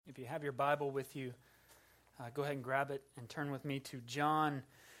you have your Bible with you, go ahead and grab it and turn with me to John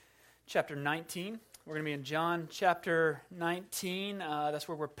chapter 19. We're going to be in John chapter 19. That's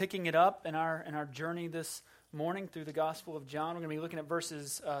where we're picking it up in our journey this morning through the Gospel of John. We're going to be looking at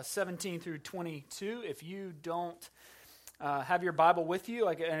verses 17 through 22. If you don't have your Bible with you,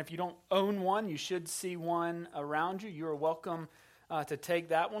 and if you don't own one, you should see one around you. You are welcome to take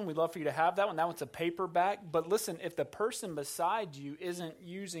that one. We'd love for you to have that one. That one's a paperback. But listen, if the person beside you isn't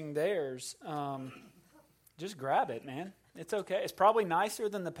using theirs, just grab it, man. It's okay. It's probably nicer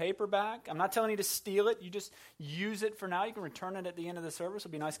than the paperback. I'm not telling you to steal it. You just use it for now. You can return it at the end of the service.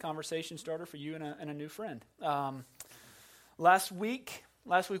 It'll be a nice conversation starter for you and a new friend. Last week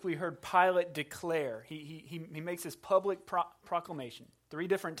we heard Pilate declare. He makes this public proclamation 3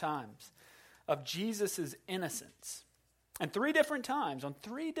 different times of Jesus' innocence. And 3 different times, on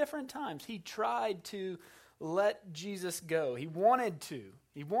 3 different times, he tried to let Jesus go. He wanted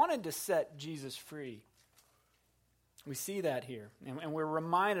to set Jesus free. We see that here. And we're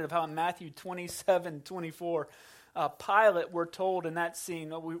reminded of how in Matthew 27:24, Pilate, we're told in that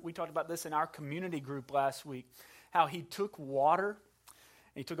scene, we talked about this in our community group last week, how he took water,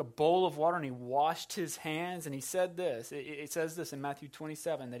 he took a bowl of water and he washed his hands, and he said this, it says this in Matthew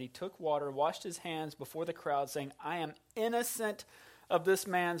 27, that he took water, washed his hands before the crowd, saying, I am innocent of this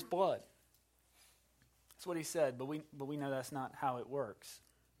man's blood. That's what he said, but we know that's not how it works.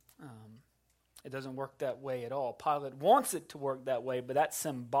 It doesn't work that way at all. Pilate wants it to work that way, but that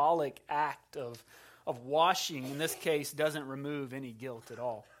symbolic act of washing, in this case, doesn't remove any guilt at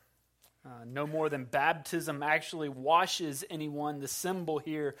all. No more than baptism actually washes anyone. The symbol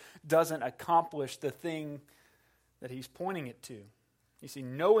here doesn't accomplish the thing that he's pointing it to. You see,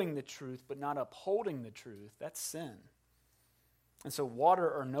 knowing the truth but not upholding the truth, that's sin. And so water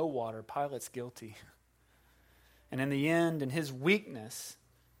or no water, Pilate's guilty. And in the end, in his weakness,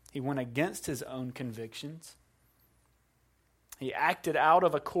 he went against his own convictions. He acted out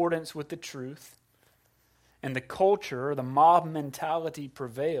of accordance with the truth. And the culture, the mob mentality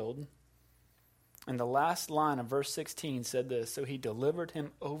prevailed. And the last line of verse 16 said this, so he delivered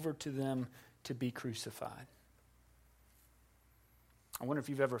him over to them to be crucified. I wonder if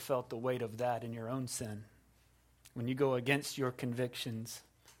you've ever felt the weight of that in your own sin. When you go against your convictions,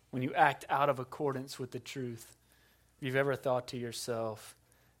 when you act out of accordance with the truth, if you've ever thought to yourself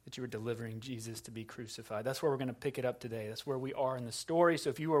that you were delivering Jesus to be crucified. That's where we're going to pick it up today. That's where we are in the story. So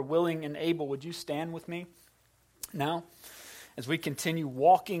if you are willing and able, would you stand with me now? As we continue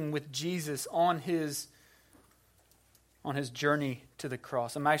walking with Jesus on his journey to the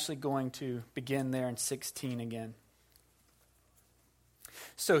cross. I'm actually going to begin there in 16 again.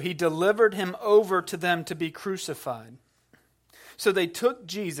 So he delivered him over to them to be crucified. So they took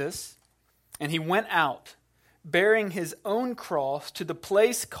Jesus, and he went out, bearing his own cross to the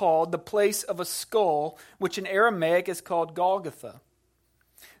place called the place of a skull, which in Aramaic is called Golgotha.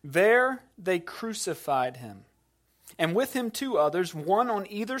 There they crucified him. And with him 2 others, one on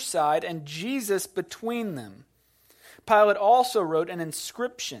either side, and Jesus between them. Pilate also wrote an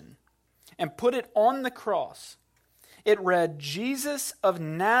inscription and put it on the cross. It read, Jesus of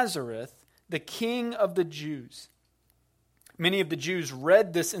Nazareth, the King of the Jews. Many of the Jews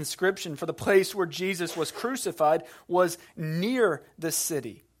read this inscription, for the place where Jesus was crucified was near the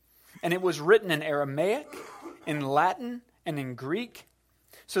city. And it was written in Aramaic, in Latin, and in Greek.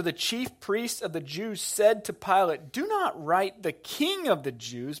 So the chief priests of the Jews said to Pilate, do not write the King of the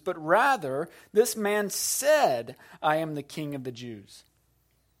Jews, but rather this man said, I am the King of the Jews.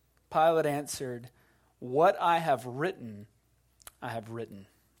 Pilate answered, what I have written, I have written.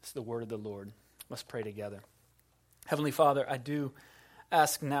 It's the word of the Lord. Let's pray together. Heavenly Father, I do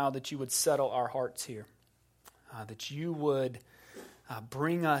ask now that you would settle our hearts here, that you would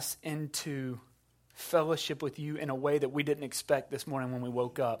bring us into fellowship with you in a way that we didn't expect this morning when we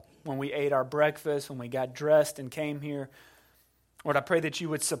woke up, when we ate our breakfast, when we got dressed and came here. Lord, I pray that you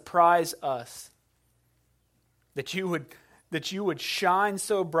would surprise us, that you would shine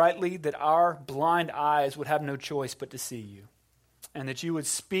so brightly that our blind eyes would have no choice but to see you, and that you would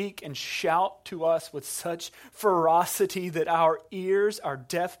speak and shout to us with such ferocity that our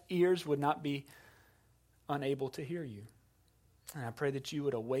deaf ears would not be unable to hear you. And I pray that you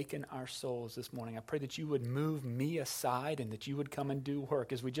would awaken our souls this morning. I pray that you would move me aside and that you would come and do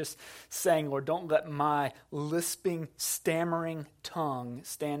work. As we just sang, Lord, don't let my lisping, stammering tongue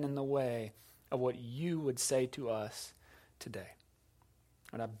stand in the way of what you would say to us today.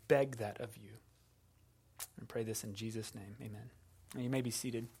 And I beg that of you. And pray this in Jesus' name. Amen. And you may be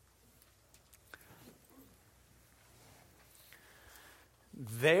seated.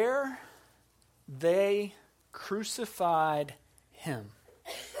 There they crucified him.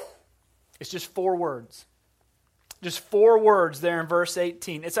 It's just 4 words. Just 4 words there in verse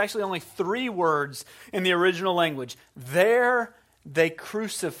 18. It's actually only 3 words in the original language. There they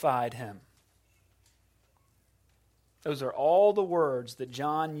crucified him. Those are all the words that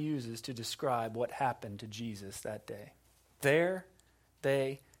John uses to describe what happened to Jesus that day. There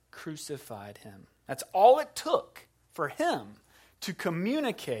they crucified him. That's all it took for him to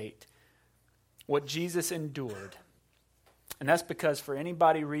communicate what Jesus endured. And that's because for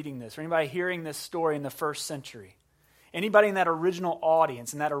anybody reading this, or anybody hearing this story in the first century, anybody in that original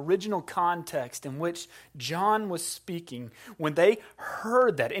audience, in that original context in which John was speaking, when they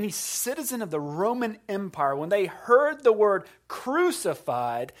heard that, any citizen of the Roman Empire, when they heard the word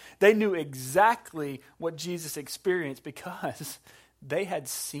crucified, they knew exactly what Jesus experienced because they had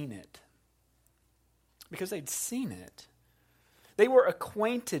seen it. Because they'd seen it. They were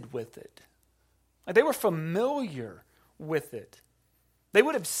acquainted with it. They were familiar with it. They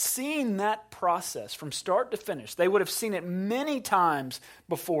would have seen that process from start to finish. They would have seen it many times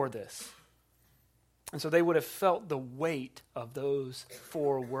before this. And so they would have felt the weight of those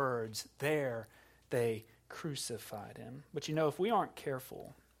 4 words. There they crucified him. But you know, if we aren't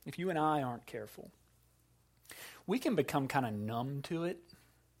careful, if you and I aren't careful, we can become kind of numb to it.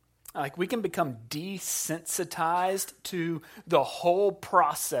 Like we can become desensitized to the whole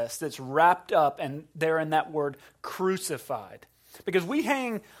process that's wrapped up and there in that word crucified. Because we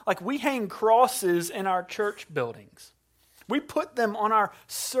hang crosses in our church buildings. We put them on our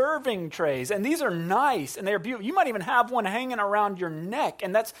serving trays, and these are nice, and they're beautiful. You might even have one hanging around your neck,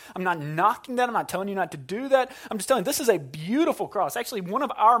 and I'm not knocking that. I'm not telling you not to do that. I'm just telling you, this is a beautiful cross. Actually, one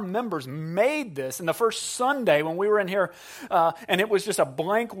of our members made this in the first Sunday when we were in here, and it was just a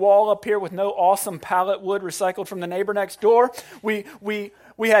blank wall up here with no awesome pallet wood recycled from the neighbor next door. We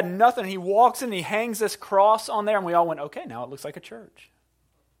had nothing. He walks in, and he hangs this cross on there, and we all went, okay, now it looks like a church.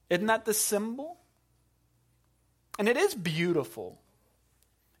 Isn't that the symbol? And it is beautiful.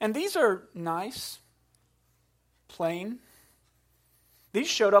 And these are nice, plain. These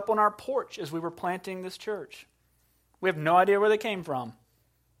showed up on our porch as we were planting this church. We have no idea where they came from.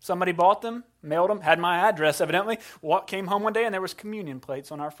 Somebody bought them, mailed them, had my address evidently, came home one day and there was communion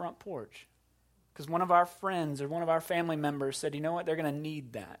plates on our front porch. Because one of our friends or one of our family members said, you know what, they're going to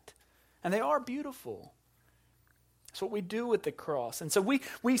need that. And they are beautiful. That's what we do with the cross. And so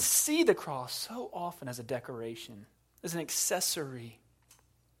we see the cross so often as a decoration, as an accessory.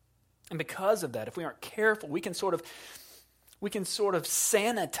 And because of that, if we aren't careful, we can sort of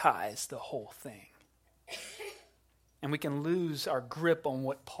sanitize the whole thing. And we can lose our grip on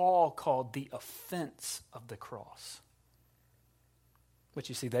what Paul called the offense of the cross. But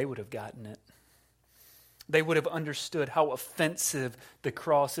you see, they would have gotten it. They would have understood how offensive the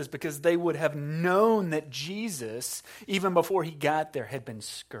cross is because they would have known that Jesus, even before he got there, had been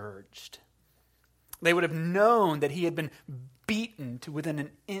scourged. They would have known that he had been beaten to within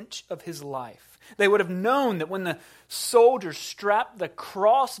an inch of his life. They would have known that when the soldiers strapped the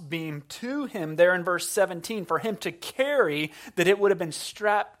crossbeam to him there in verse 17 for him to carry, that it would have been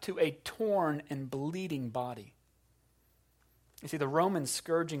strapped to a torn and bleeding body. You see, the Roman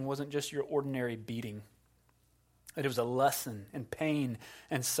scourging wasn't just your ordinary beating. It was a lesson in pain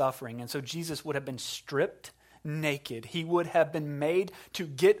and suffering. And so Jesus would have been stripped naked. He would have been made to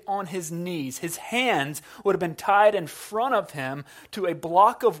get on his knees. His hands would have been tied in front of him to a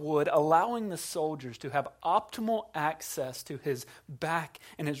block of wood, allowing the soldiers to have optimal access to his back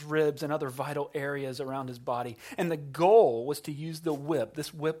and his ribs and other vital areas around his body. And the goal was to use the whip.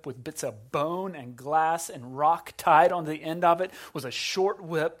 This whip with bits of bone and glass and rock tied on the end of it was a short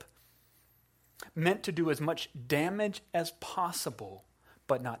whip meant to do as much damage as possible,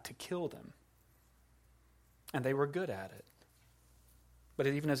 but not to kill them. And they were good at it. But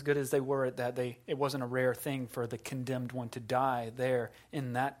even as good as they were at that, it wasn't a rare thing for the condemned one to die there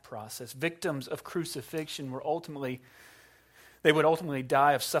in that process. Victims of crucifixion would ultimately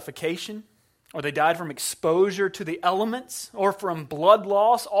die of suffocation, or they died from exposure to the elements, or from blood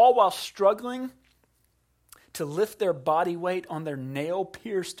loss, all while struggling to lift their body weight on their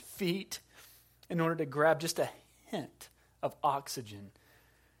nail-pierced feet in order to grab just a hint of oxygen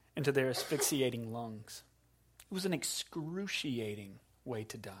into their asphyxiating lungs. It was an excruciating way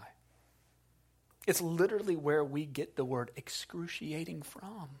to die. It's literally where we get the word excruciating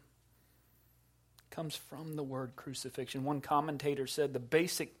from. It comes from the word crucifixion. One commentator said the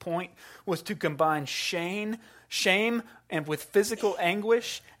basic point was to combine shame and with physical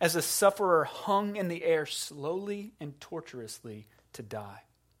anguish as the sufferer hung in the air slowly and torturously to die.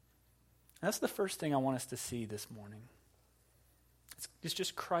 And that's the first thing I want us to see this morning. It's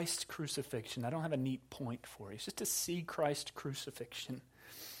just Christ's crucifixion. I don't have a neat point for you. It's just to see Christ's crucifixion.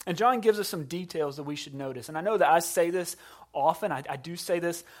 And John gives us some details that we should notice. And I know that I say this often. I do say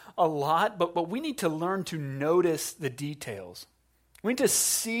this a lot, but we need to learn to notice the details. We need to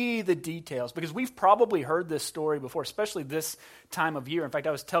see the details because we've probably heard this story before, especially this time of year. In fact,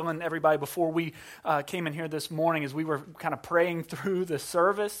 I was telling everybody before we came in here this morning as we were kind of praying through the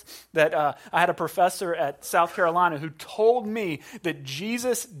service that I had a professor at South Carolina who told me that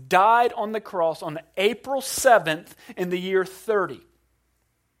Jesus died on the cross on April 7th in the year 30.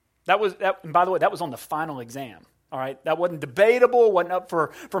 And by the way, that was on the final exam. All right, that wasn't debatable, wasn't up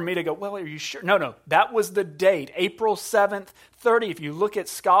for me to go, well, are you sure? No, that was the date, April 7th, 30. If you look at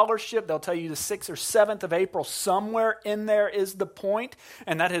scholarship, they'll tell you the 6th or 7th of April. Somewhere in there is the point,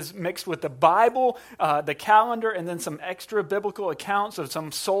 and that is mixed with the Bible, the calendar, and then some extra biblical accounts of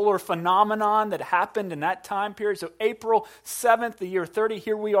some solar phenomenon that happened in that time period. So April 7th, the year 30.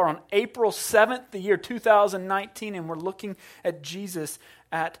 Here we are on April 7th, the year 2019, and we're looking at Jesus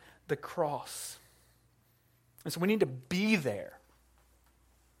at the cross. And so we need to be there.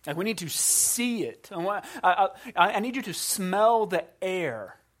 Like we need to see it. I need you to smell the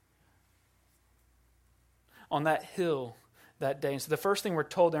air on that hill that day. And so the first thing we're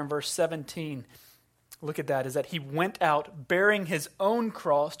told there in verse 17, look at that, is that he went out bearing his own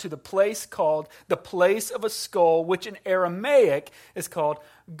cross to the place called the place of a skull, which in Aramaic is called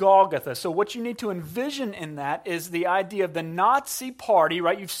Golgotha. So what you need to envision in that is the idea of the Nazi party,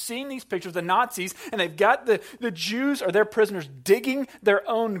 right? You've seen these pictures of the Nazis, and they've got the Jews or their prisoners digging their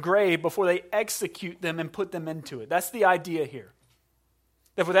own grave before they execute them and put them into it. That's the idea here.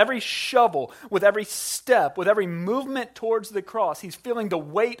 That with every shovel, with every step, with every movement towards the cross, he's feeling the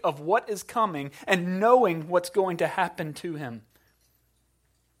weight of what is coming and knowing what's going to happen to him.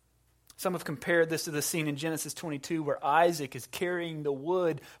 Some have compared this to the scene in Genesis 22 where Isaac is carrying the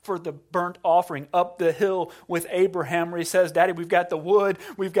wood for the burnt offering up the hill with Abraham, where he says, Daddy, we've got the wood,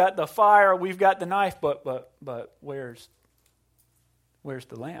 we've got the fire, we've got the knife, but where's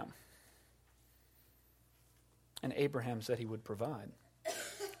the lamb? And Abraham said he would provide.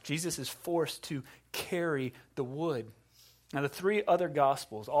 Jesus is forced to carry the wood. Now, the three other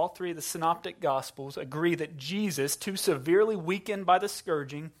Gospels, all three of the synoptic Gospels, agree that Jesus, too severely weakened by the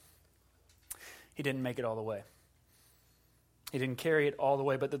scourging, he didn't make it all the way. He didn't carry it all the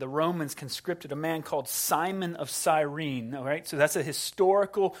way, but the Romans conscripted a man called Simon of Cyrene, all right? So that's a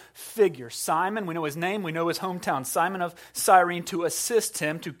historical figure. Simon, we know his name, we know his hometown, Simon of Cyrene, to assist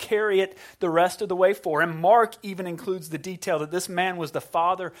him, to carry it the rest of the way for him. Mark even includes the detail that this man was the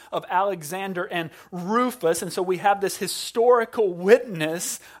father of Alexander and Rufus, and so we have this historical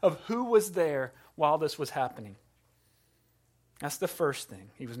witness of who was there while this was happening. That's the first thing.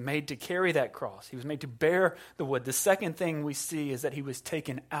 He was made to carry that cross. He was made to bear the wood. The second thing we see is that he was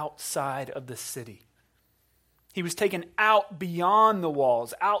taken outside of the city. He was taken out beyond the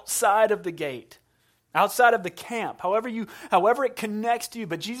walls, outside of the gate, outside of the camp, however it connects to you.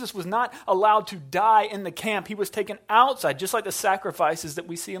 But Jesus was not allowed to die in the camp. He was taken outside, just like the sacrifices that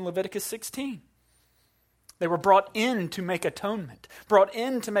we see in Leviticus 16. They were brought in to make atonement, but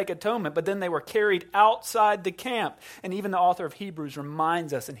then they were carried outside the camp. And even the author of Hebrews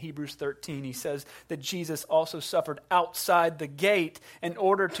reminds us in Hebrews 13, he says that Jesus also suffered outside the gate in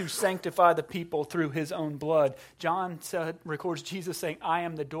order to sanctify the people through his own blood. John records Jesus saying, I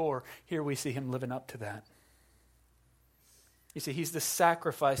am the door. Here we see him living up to that. You see, he's the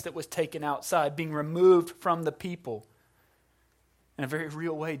sacrifice that was taken outside, being removed from the people. In a very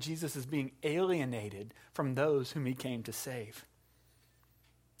real way, Jesus is being alienated from those whom he came to save.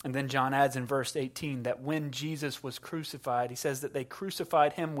 And then John adds in verse 18 that when Jesus was crucified, he says that they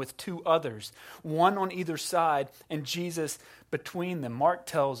crucified him with two others, one on either side and Jesus between them. Mark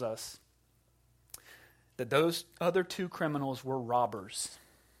tells us that those other two criminals were robbers.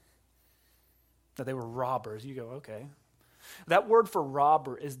 That they were robbers. You go, okay. That word for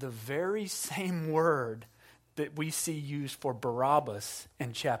robber is the very same word that we see used for Barabbas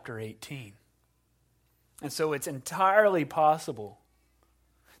in chapter 18. And so it's entirely possible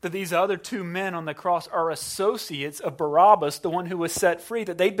that these other two men on the cross are associates of Barabbas, the one who was set free,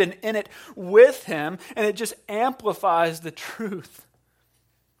 that they've been in it with him, and it just amplifies the truth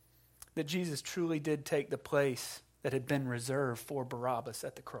that Jesus truly did take the place that had been reserved for Barabbas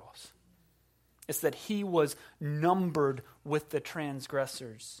at the cross. It's that he was numbered with the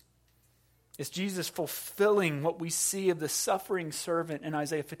transgressors. It's Jesus fulfilling what we see of the suffering servant in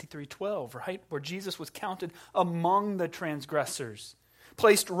Isaiah 53:12, right? Where Jesus was counted among the transgressors,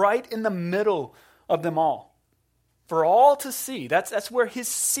 placed right in the middle of them all. For all to see, that's where his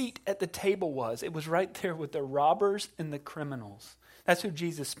seat at the table was. It was right there with the robbers and the criminals. That's who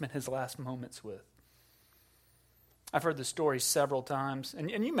Jesus spent his last moments with. I've heard this story several times, and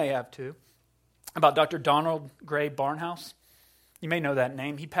you may have too, about Dr. Donald Gray Barnhouse. You may know that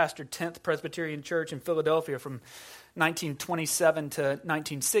name. He pastored 10th Presbyterian Church in Philadelphia from 1927 to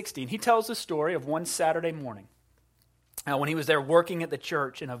 1960. And he tells the story of one Saturday morning when he was there working at the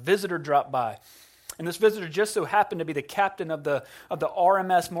church, and a visitor dropped by. And this visitor just so happened to be the captain of the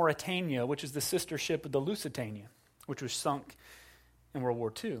RMS Mauritania, which is the sister ship of the Lusitania, which was sunk in World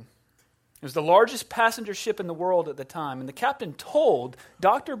War II. It was the largest passenger ship in the world at the time. And the captain told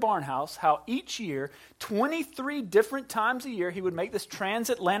Dr. Barnhouse how each year, 23 different times a year, he would make this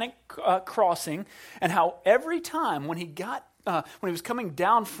transatlantic crossing, and how every time when he was coming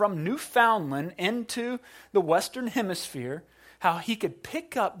down from Newfoundland into the Western Hemisphere, how he could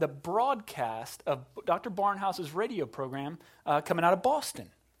pick up the broadcast of Dr. Barnhouse's radio program coming out of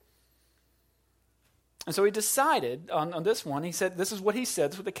Boston. And so he decided on this one, he said, this is what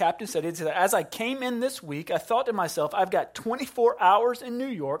the captain said. He said, as I came in this week, I thought to myself, I've got 24 hours in New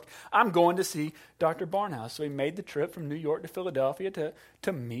York. I'm going to see Dr. Barnhouse. So he made the trip from New York to Philadelphia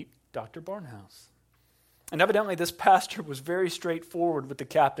to meet Dr. Barnhouse. And evidently this pastor was very straightforward with the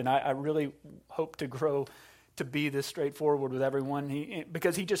captain. I really hope to grow to be this straightforward with everyone,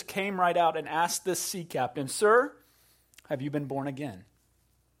 because he just came right out and asked this sea captain, "Sir, have you been born again?"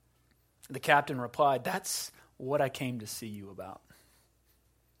 The captain replied, "That's what I came to see you about."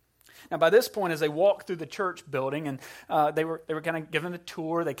 Now, by this point, as they walked through the church building, and they were kind of given a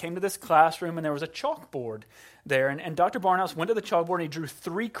tour, they came to this classroom, and there was a chalkboard there. And Dr. Barnhouse went to the chalkboard, and he drew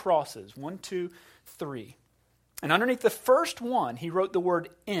 3 crosses, 1, 2, 3. And underneath the first one, he wrote the word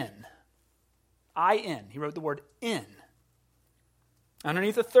in. I-N. He wrote the word in.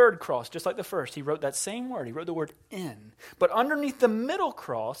 Underneath the third cross, just like the first, he wrote that same word. He wrote the word in. But underneath the middle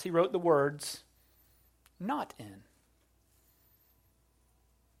cross, he wrote the words not in.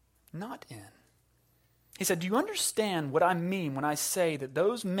 Not in. He said, do you understand what I mean when I say that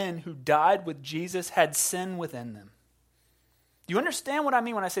those men who died with Jesus had sin within them? Do you understand what I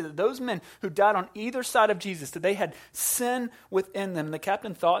mean when I say that those men who died on either side of Jesus, that they had sin within them? And the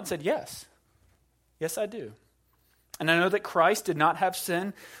captain thought and said, yes. Yes, I do. And I know that Christ did not have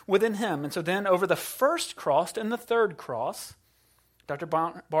sin within him. And so then over the first cross and the third cross, Dr.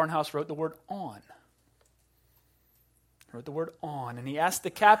 Barnhouse wrote the word on. He wrote the word on. And he asked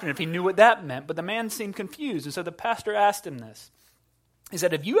the captain if he knew what that meant, but the man seemed confused. And so the pastor asked him this. He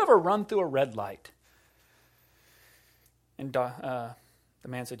said, have you ever run through a red light? And the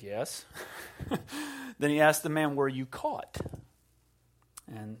man said, yes. Then he asked the man, were you caught?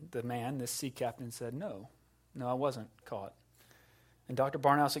 And the man, this sea captain, said, no, I wasn't caught. And Dr.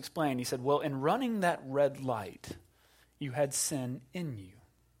 Barnhouse explained, he said, well, in running that red light, you had sin in you.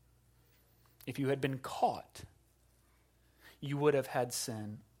 If you had been caught, you would have had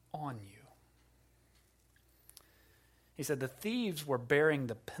sin on you. He said the thieves were bearing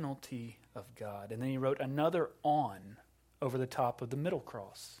the penalty of God. And then he wrote another on over the top of the middle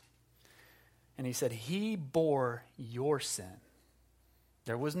cross. And he said, he bore your sin.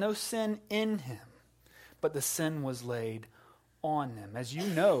 There was no sin in him, but the sin was laid on him. As you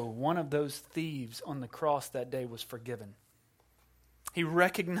know, one of those thieves on the cross that day was forgiven. He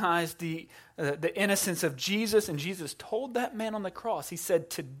recognized the innocence of Jesus, and Jesus told that man on the cross, he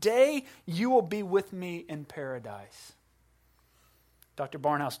said, today you will be with me in paradise. Dr.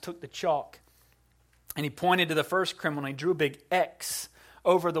 Barnhouse took the chalk, and he pointed to the first criminal, and he drew a big X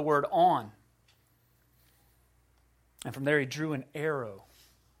over the word on. And from there he drew an arrow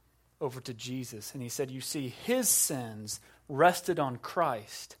over to Jesus, and he said, you see, his sins rested on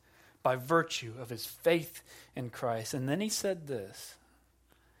Christ by virtue of his faith in Christ. And then he said this.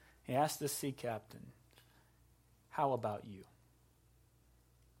 He asked the sea captain, how about you?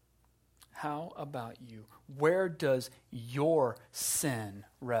 How about you? Where does your sin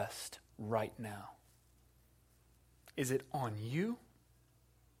rest right now? Is it on you?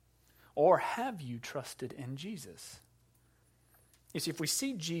 Or have you trusted in Jesus? You see, if we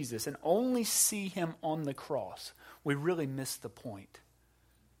see Jesus and only see him on the cross, we really miss the point.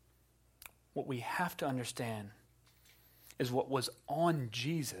 What we have to understand is what was on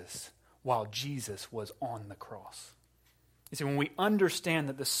Jesus while Jesus was on the cross. You see, when we understand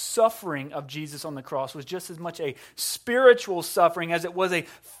that the suffering of Jesus on the cross was just as much a spiritual suffering as it was a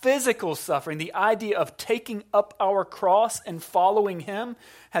physical suffering, the idea of taking up our cross and following him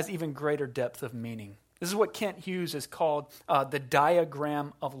has even greater depth of meaning. This is what Kent Hughes has called the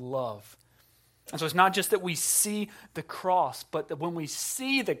diagram of love. And so it's not just that we see the cross, but that when we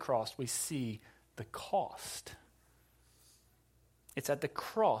see the cross, we see the cost. It's at the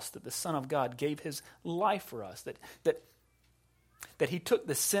cross that the Son of God gave his life for us, that he took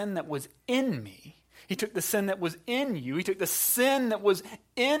the sin that was in me He took the sin that was in you. He took the sin that was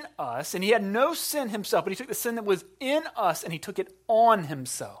in us, and he had no sin himself, but he took the sin that was in us and he took it on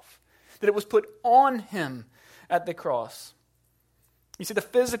himself. That it was put on him at the cross. You see, the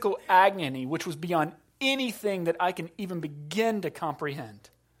physical agony, which was beyond anything that I can even begin to comprehend,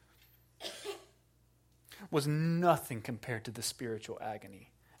 was nothing compared to the spiritual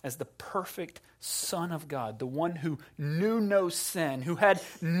agony. As the perfect Son of God, the one who knew no sin, who had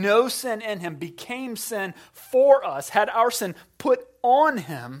no sin in him, became sin for us, had our sin put on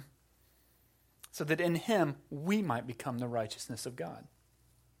him, so that in him we might become the righteousness of God.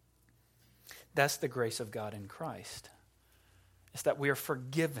 That's the grace of God in Christ. It's that we are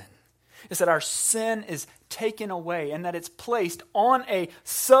forgiven. It's that our sin is taken away and that it's placed on a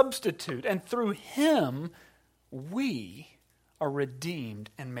substitute. And through him, we are redeemed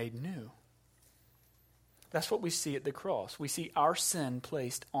and made new. That's what we see at the cross. We see our sin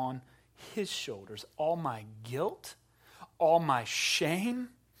placed on his shoulders. All my guilt, all my shame,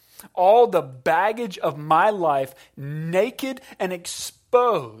 all the baggage of my life naked and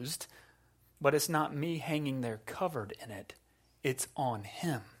exposed. But it's not me hanging there covered in it. It's on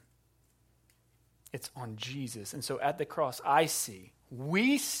him. It's on Jesus. And so at the cross,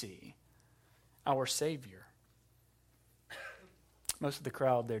 we see our Savior. Most of the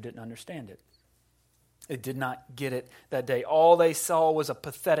crowd there didn't understand it. They did not get it that day. All they saw was a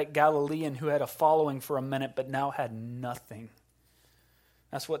pathetic Galilean who had a following for a minute, but now had nothing.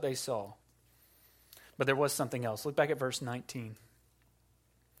 That's what they saw. But there was something else. Look back at verse 19.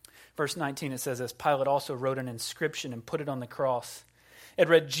 Verse 19, it says this, Pilate also wrote an inscription and put it on the cross. It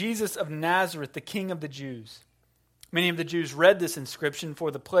read, Jesus of Nazareth, the King of the Jews. Many of the Jews read this inscription,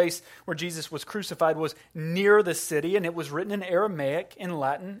 for the place where Jesus was crucified was near the city, and it was written in Aramaic, in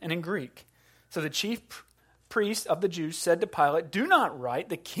Latin, and in Greek. So the chief priest of the Jews said to Pilate, do not write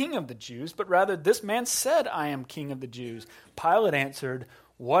the King of the Jews, but rather this man said, I am King of the Jews. Pilate answered,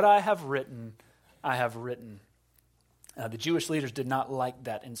 what I have written, I have written. The Jewish leaders did not like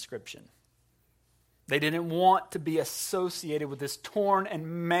that inscription. They didn't want to be associated with this torn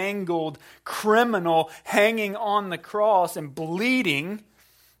and mangled criminal hanging on the cross and bleeding.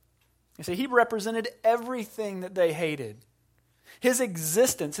 You see, he represented everything that they hated. His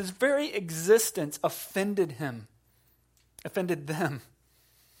existence, his very existence offended him, offended them.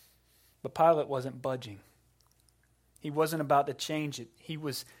 But Pilate wasn't budging. He wasn't about to change it. He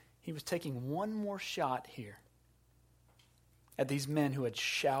was taking one more shot here at these men who had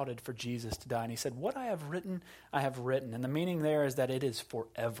shouted for Jesus to die. And he said, what I have written, I have written. And the meaning there is that it is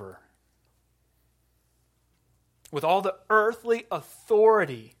forever. With all the earthly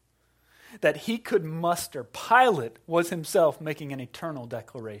authority that he could muster, Pilate was himself making an eternal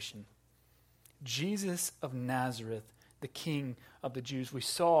declaration. Jesus of Nazareth, the King of the Jews. We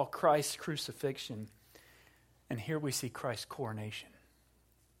saw Christ's crucifixion, and here we see Christ's coronation.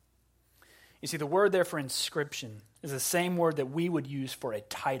 You see, the word there for inscription is the same word that we would use for a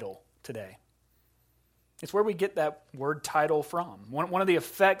title today. It's where we get that word title from. One of the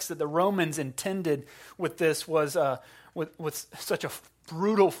effects that the Romans intended with this was, with such a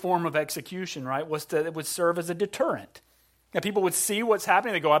brutal form of execution, right, was that it would serve as a deterrent. Now, people would see what's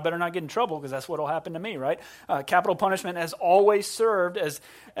happening. They go, I better not get in trouble because that's what will happen to me, right? Capital punishment has always served as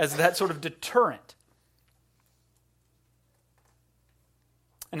that sort of deterrent.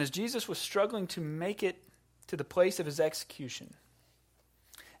 And as Jesus was struggling to make it to the place of his execution,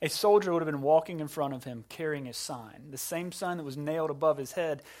 a soldier would have been walking in front of him carrying a sign. The same sign that was nailed above his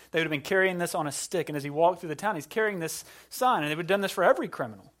head. They would have been carrying this on a stick. And as he walked through the town, he's carrying this sign. And they would have done this for every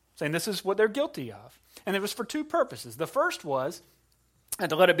criminal, saying this is what they're guilty of. And it was for two purposes. The first was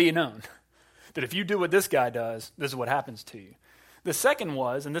to let it be known that if you do what this guy does, this is what happens to you. The second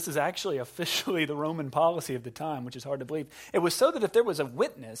was, and this is actually officially the Roman policy of the time, which is hard to believe, it was so that if there was a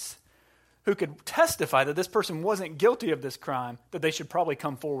witness who could testify that this person wasn't guilty of this crime, that they should probably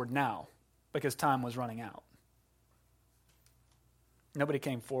come forward now because time was running out. Nobody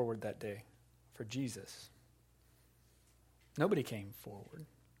came forward that day for Jesus. Nobody came forward.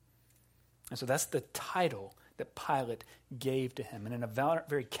 And so that's the title that Pilate gave to him. And in a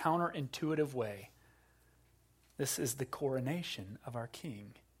very counterintuitive way, this is the coronation of our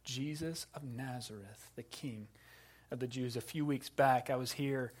King, Jesus of Nazareth, the King of the Jews. A few weeks back, I was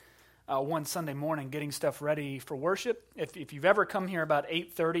here one Sunday morning getting stuff ready for worship. If you've ever come here about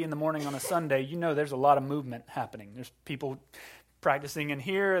 8:30 in the morning on a Sunday, you know there's a lot of movement happening. There's people practicing in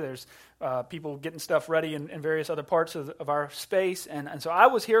here. There's people getting stuff ready in various other parts of our space. And so I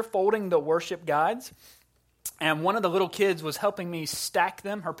was here folding the worship guides. And one of the little kids was helping me stack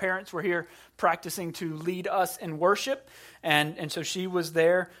them. Her parents were here practicing to lead us in worship. And so she was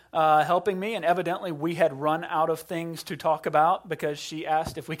there helping me. And evidently we had run out of things to talk about because she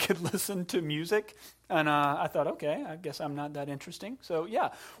asked if we could listen to music. And I thought, okay, I guess I'm not that interesting. So yeah,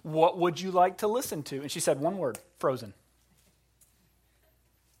 what would you like to listen to? And she said one word, Frozen.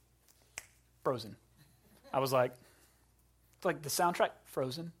 Frozen. I was like, it's like the soundtrack,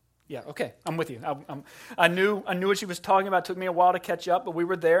 Frozen. Yeah, okay, I'm with you. I knew what she was talking about. It took me a while to catch up, but we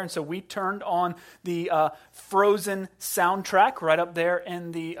were there, and so we turned on the Frozen soundtrack right up there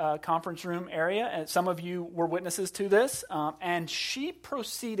in the conference room area, and some of you were witnesses to this, and she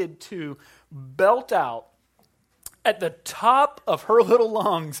proceeded to belt out at the top of her little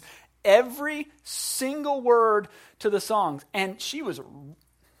lungs every single word to the songs, and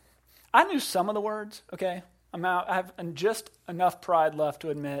I knew some of the words, okay? I have just enough pride left to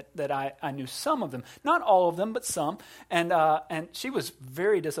admit that I knew some of them. Not all of them, but some. And she was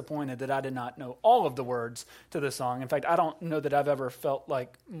very disappointed that I did not know all of the words to the song. In fact, I don't know that I've ever felt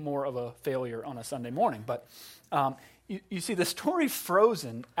like more of a failure on a Sunday morning. But you see, the story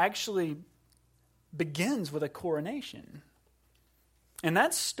Frozen actually begins with a coronation. In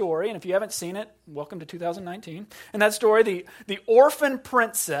that story, and if you haven't seen it, welcome to 2019. In that story, the orphan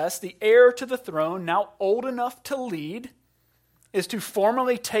princess, the heir to the throne, now old enough to lead, is to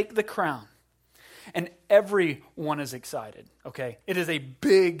formally take the crown. And everyone is excited, okay? It is a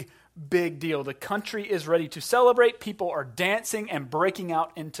big, big deal. The country is ready to celebrate. People are dancing and breaking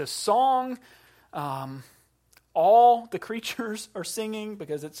out into song. All the creatures are singing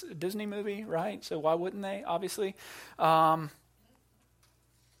because it's a Disney movie, right? So why wouldn't they, obviously?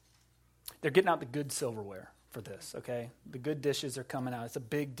 They're getting out the good silverware for this, okay? The good dishes are coming out. It's a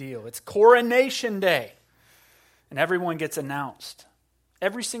big deal. It's Coronation Day. And everyone gets announced.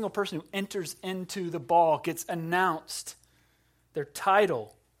 Every single person who enters into the ball gets announced. Their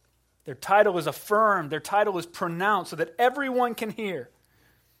title is affirmed. Their title is pronounced so that everyone can hear.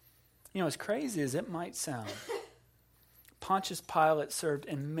 You know, as crazy as it might sound, Pontius Pilate served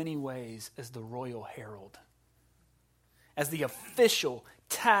in many ways as the royal herald, as the official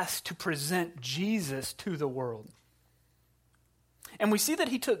tasked to present Jesus to the world. And we see that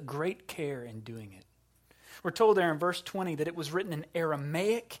he took great care in doing it. We're told there in verse 20 that it was written in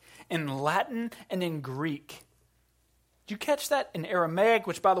Aramaic, in Latin, and in Greek. Did you catch that? In Aramaic,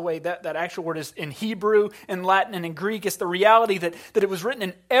 which, by the way, that actual word is in Hebrew, in Latin, and in Greek. It's the reality that it was written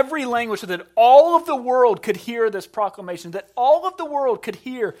in every language so that all of the world could hear this proclamation, that all of the world could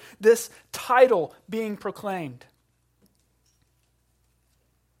hear this title being proclaimed.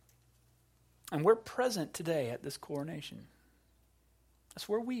 And we're present today at this coronation. That's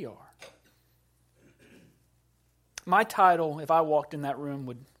where we are. My title, if I walked in that room,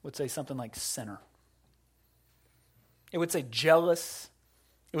 would say something like sinner. It would say jealous.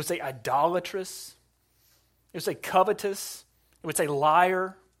 It would say idolatrous. It would say covetous. It would say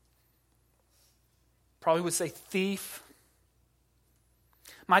liar. Probably would say thief.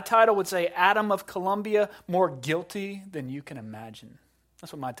 My title would say Adam of Columbia, more guilty than you can imagine.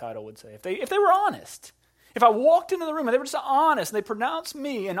 That's what my title would say. If they were honest, if I walked into the room and they were just honest and they pronounced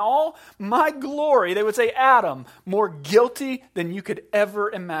me in all my glory, they would say, Adam, more guilty than you could ever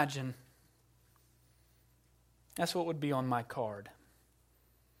imagine. That's what would be on my card.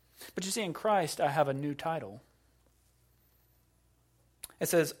 But you see, in Christ, I have a new title. It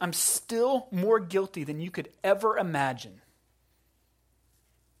says, I'm still more guilty than you could ever imagine.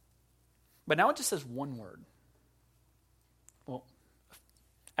 But now it just says one word. Well,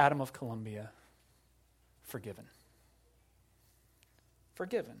 Adam of Columbia, forgiven.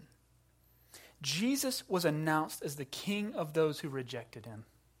 Forgiven. Jesus was announced as the King of those who rejected him.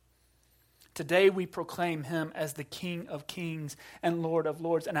 Today we proclaim him as the King of Kings and Lord of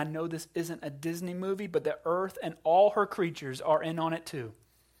Lords. And I know this isn't a Disney movie, but the earth and all her creatures are in on it too.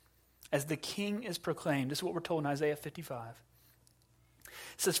 As the King is proclaimed, this is what we're told in Isaiah 55. It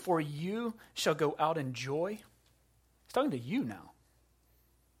says, for you shall go out in joy. He's talking to you now.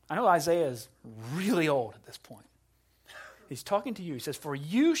 I know Isaiah is really old at this point. He's talking to you. He says, for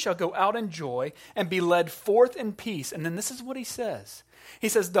you shall go out in joy and be led forth in peace. And then this is what he says. He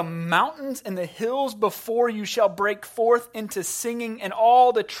says, the mountains and the hills before you shall break forth into singing, and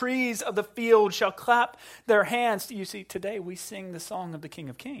all the trees of the field shall clap their hands. You see, today we sing the song of the King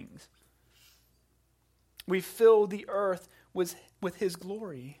of Kings. We fill the earth with his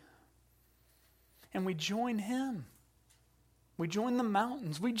glory. And we join him. We join the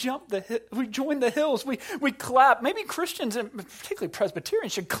mountains. We join the hills. We clap. Maybe Christians, and particularly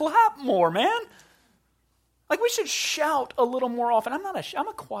Presbyterians, should clap more, man. Like we should shout a little more often. I'm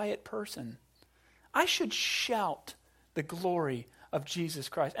a quiet person. I should shout the glory of Jesus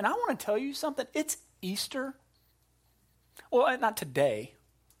Christ. And I want to tell you something. It's Easter. Well, not today,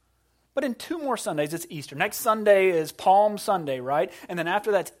 but in 2 more Sundays, it's Easter. Next Sunday is Palm Sunday, right? And then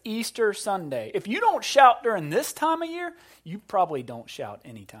after that's Easter Sunday. If you don't shout during this time of year, you probably don't shout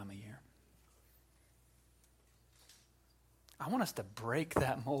any time of year. I want us to break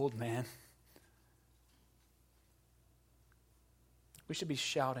that mold, man. We should be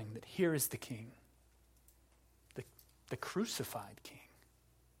shouting that here is the King, the crucified King.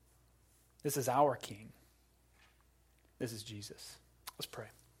 This is our King. This is Jesus. Let's pray.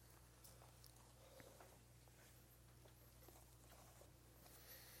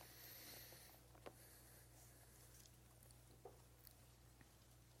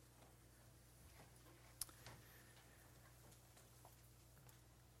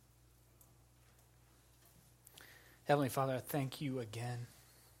 Heavenly Father, I thank you again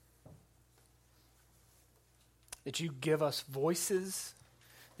that you give us voices,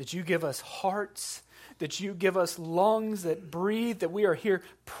 that you give us hearts, that you give us lungs that breathe, that we are here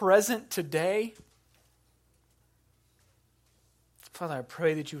present today. Father, I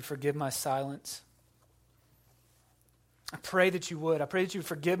pray that you would forgive my silence. I pray that you would. I pray that you would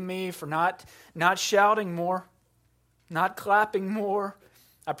forgive me for not shouting more, not clapping more.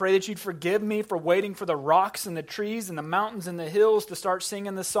 I pray that you'd forgive me for waiting for the rocks and the trees and the mountains and the hills to start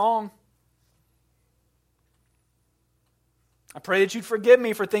singing the song. I pray that you'd forgive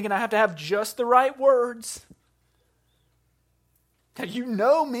me for thinking I have to have just the right words. Now, you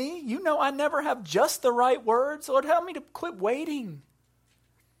know me. You know I never have just the right words. Lord, help me to quit waiting.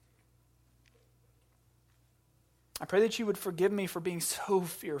 I pray that you would forgive me for being so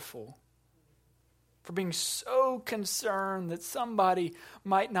fearful, for being so concerned that somebody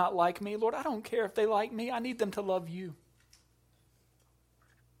might not like me. Lord, I don't care if they like me. I need them to love you.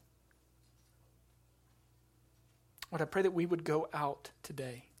 Lord, I pray that we would go out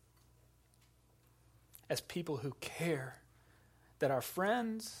today as people who care that our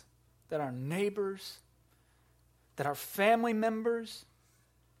friends, that our neighbors, that our family members,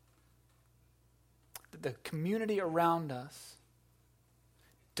 that the community around us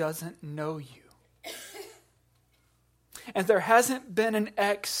doesn't know you. And there hasn't been an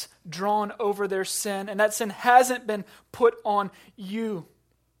X drawn over their sin, and that sin hasn't been put on you.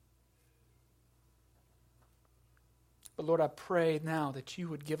 But Lord, I pray now that you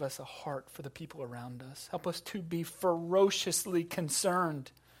would give us a heart for the people around us. Help us to be ferociously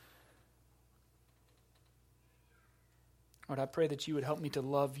concerned. Lord, I pray that you would help me to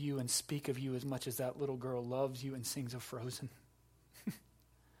love you and speak of you as much as that little girl loves you and sings of Frozen.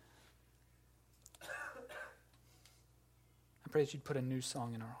 I pray that you'd put a new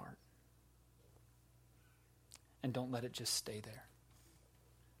song in our heart. And don't let it just stay there.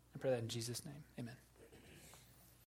 I pray that in Jesus' name. Amen.